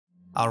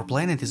Our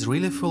planet is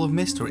really full of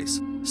mysteries.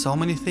 So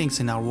many things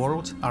in our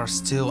world are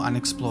still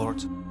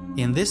unexplored.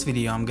 In this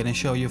video I'm gonna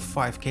show you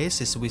 5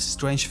 cases with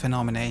strange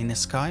phenomena in the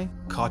sky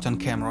caught on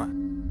camera.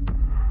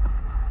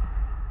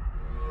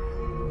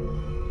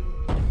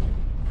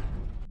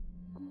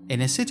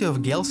 In the city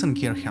of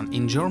Gelsenkirchen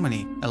in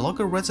Germany, a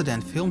local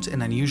resident filmed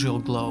an unusual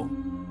glow.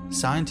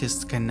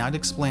 Scientists cannot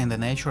explain the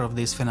nature of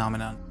this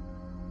phenomenon.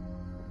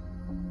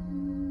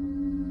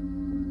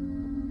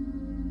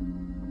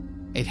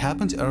 It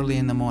happened early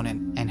in the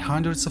morning, and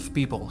hundreds of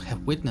people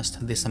have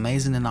witnessed this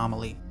amazing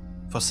anomaly.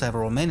 For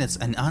several minutes,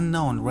 an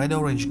unknown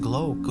red-orange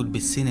glow could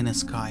be seen in the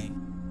sky.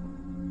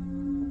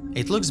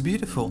 It looks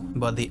beautiful,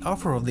 but the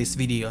author of this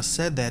video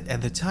said that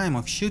at the time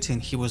of shooting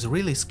he was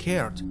really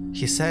scared.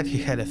 He said he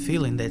had a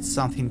feeling that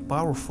something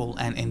powerful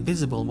and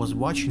invisible was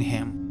watching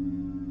him.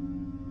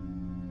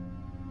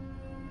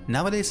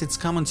 Nowadays it's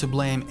common to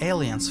blame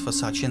aliens for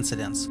such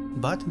incidents,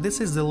 but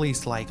this is the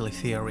least likely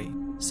theory.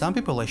 Some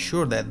people are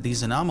sure that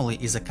this anomaly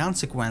is a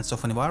consequence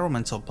of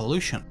environmental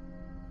pollution.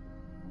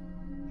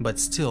 But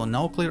still,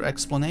 no clear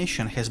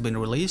explanation has been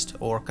released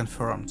or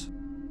confirmed.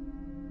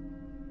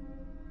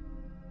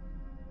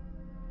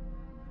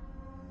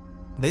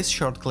 This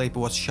short clip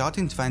was shot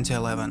in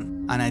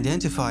 2011. An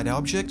unidentified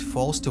object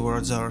falls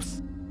towards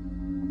Earth.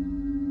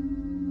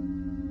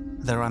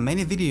 There are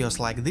many videos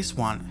like this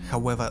one,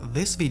 however,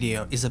 this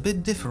video is a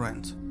bit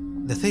different.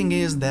 The thing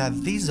is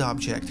that this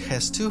object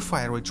has 2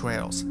 fiery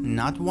trails,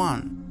 not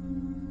one.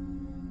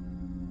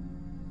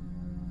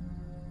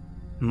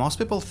 Most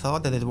people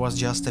thought that it was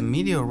just a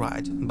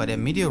meteorite, but a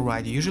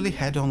meteorite usually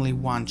had only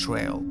 1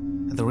 trail.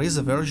 There is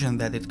a version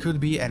that it could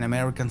be an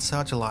American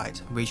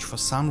satellite, which for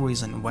some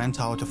reason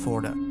went out of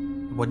order.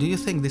 What do you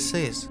think this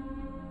is?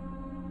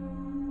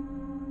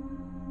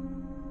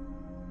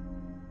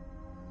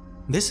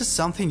 This is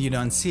something you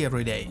don't see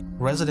every day.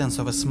 Residents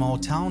of a small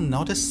town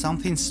noticed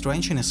something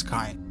strange in the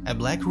sky. A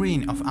black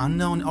ring of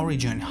unknown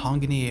origin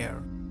hung in the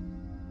air.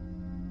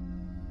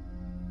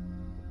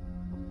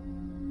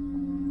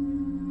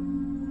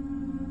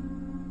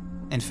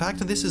 In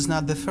fact, this is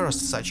not the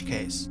first such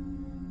case.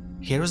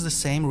 Here is the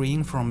same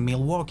ring from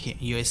Milwaukee,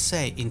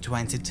 USA in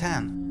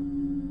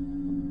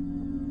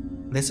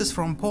 2010. This is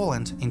from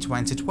Poland in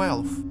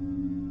 2012.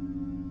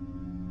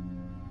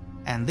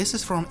 And this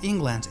is from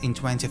England in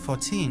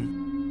 2014.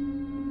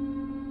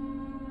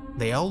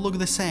 They all look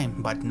the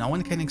same, but no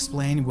one can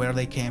explain where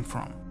they came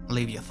from.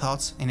 Leave your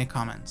thoughts in the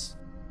comments.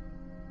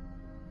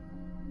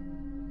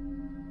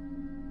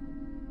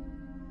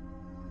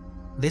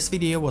 This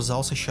video was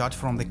also shot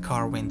from the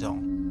car window.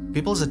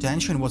 People's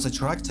attention was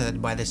attracted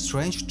by the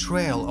strange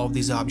trail of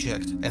this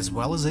object, as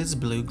well as its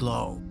blue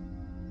glow.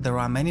 There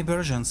are many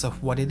versions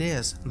of what it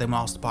is. The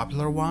most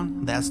popular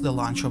one, that's the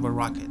launch of a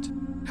rocket.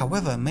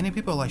 However, many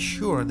people are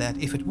sure that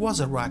if it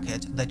was a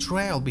rocket, the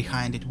trail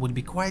behind it would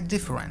be quite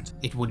different.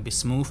 It would be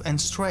smooth and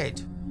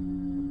straight.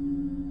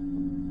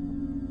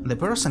 The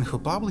person who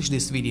published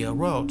this video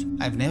wrote,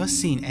 "I've never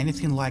seen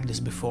anything like this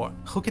before.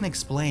 Who can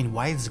explain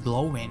why it's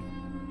glowing?"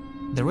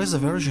 There is a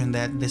version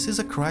that this is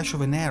a crash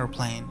of an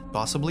airplane,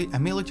 possibly a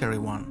military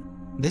one.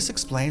 This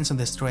explains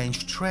the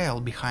strange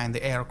trail behind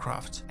the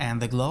aircraft, and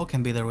the glow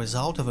can be the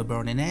result of a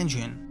burning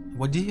engine.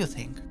 What do you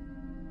think?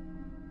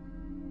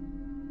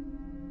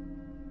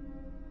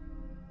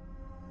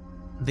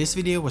 This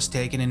video was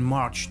taken in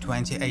March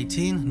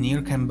 2018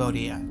 near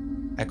Cambodia.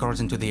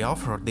 According to the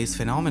author, this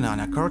phenomenon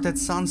occurred at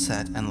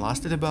sunset and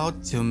lasted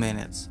about 2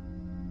 minutes.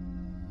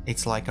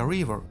 It's like a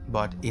river,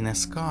 but in a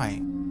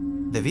sky.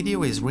 The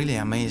video is really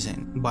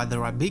amazing, but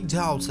there are big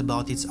doubts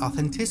about its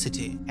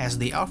authenticity, as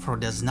the author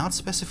does not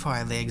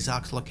specify the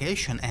exact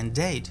location and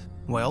date.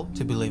 Well,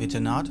 to believe it or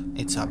not,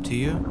 it's up to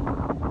you.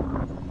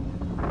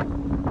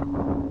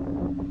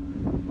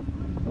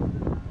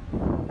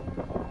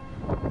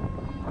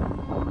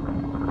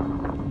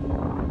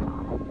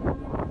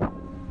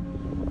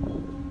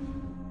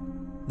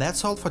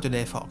 That's all for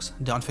today, folks.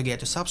 Don't forget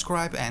to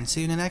subscribe and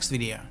see you in the next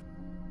video.